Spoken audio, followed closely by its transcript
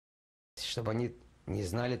чтобы они не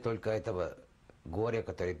знали только этого горя,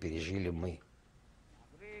 которое пережили мы.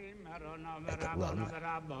 Это главное.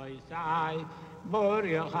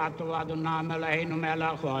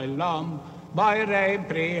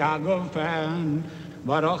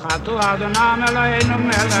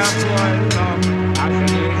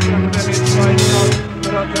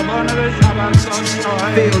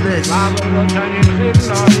 Feel this.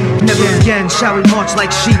 Never again shall we march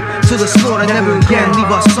like sheep to the slaughter. Never again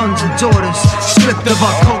leave our sons and daughters stripped of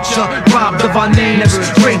our culture, robbed of our names,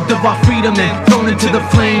 raped of our freedom and thrown into the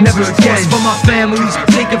flames. Never again from our families,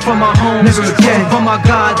 taken from our homes. Never again from our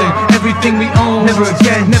God and everything we own. Never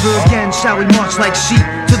again shall we march like sheep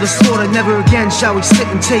to the slaughter. Never again shall we sit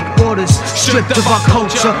and take orders, stripped of our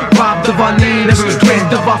culture, robbed of our names. Never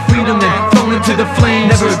again of our freedom and thrown into the flames.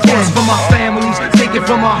 Never again from our families, taken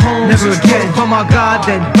from our homes. Never again from our God,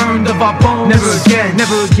 then burned of our bones. Never again,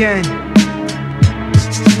 never again,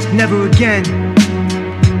 never again,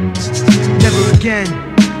 never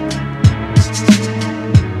again.